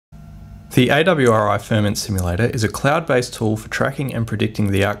The AWRI Ferment Simulator is a cloud-based tool for tracking and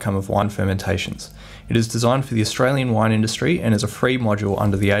predicting the outcome of wine fermentations. It is designed for the Australian wine industry and is a free module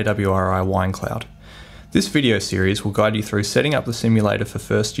under the AWRI Wine Cloud. This video series will guide you through setting up the simulator for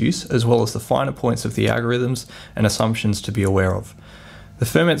first use, as well as the finer points of the algorithms and assumptions to be aware of. The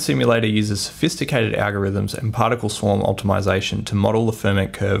Ferment Simulator uses sophisticated algorithms and particle swarm optimization to model the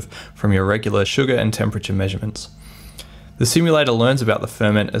ferment curve from your regular sugar and temperature measurements. The simulator learns about the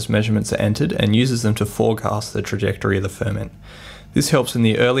ferment as measurements are entered and uses them to forecast the trajectory of the ferment. This helps in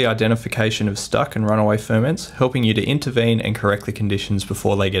the early identification of stuck and runaway ferments, helping you to intervene and correct the conditions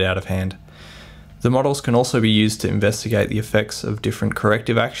before they get out of hand. The models can also be used to investigate the effects of different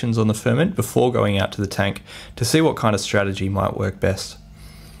corrective actions on the ferment before going out to the tank to see what kind of strategy might work best.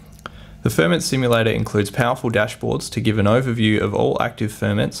 The Ferment Simulator includes powerful dashboards to give an overview of all active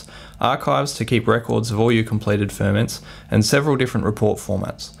ferments, archives to keep records of all your completed ferments, and several different report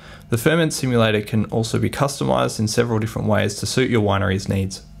formats. The Ferment Simulator can also be customized in several different ways to suit your winery's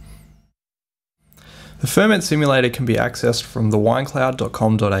needs. The Ferment Simulator can be accessed from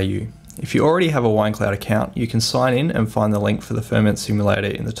thewinecloud.com.au. If you already have a WineCloud account, you can sign in and find the link for the Ferment Simulator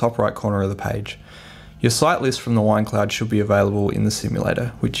in the top right corner of the page. Your site list from the WineCloud should be available in the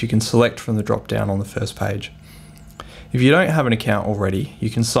simulator, which you can select from the drop down on the first page. If you don't have an account already,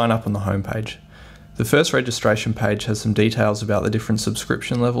 you can sign up on the home page. The first registration page has some details about the different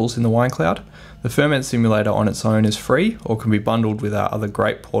subscription levels in the WineCloud. The Ferment Simulator on its own is free or can be bundled with our other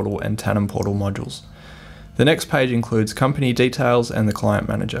Grape Portal and Tannin Portal modules. The next page includes company details and the client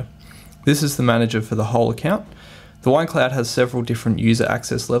manager. This is the manager for the whole account. The WineCloud has several different user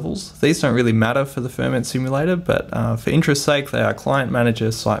access levels. These don't really matter for the Ferment Simulator, but for interest's sake, they are Client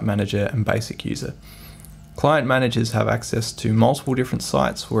Manager, Site Manager, and Basic User. Client Managers have access to multiple different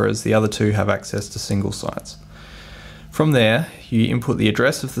sites, whereas the other two have access to single sites. From there, you input the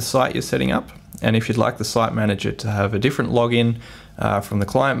address of the site you're setting up, and if you'd like the Site Manager to have a different login from the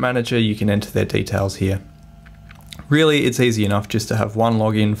Client Manager, you can enter their details here. Really, it's easy enough just to have one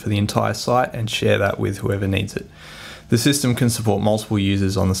login for the entire site and share that with whoever needs it. The system can support multiple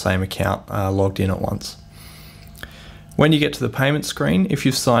users on the same account logged in at once. When you get to the payment screen, if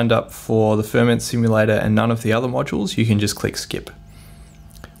you've signed up for the Ferment Simulator and none of the other modules, you can just click Skip.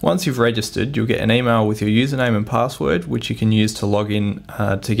 Once you've registered, you'll get an email with your username and password, which you can use to log in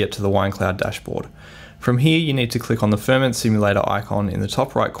to get to the WineCloud dashboard. From here, you need to click on the Ferment Simulator icon in the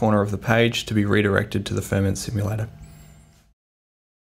top right corner of the page to be redirected to the Ferment Simulator.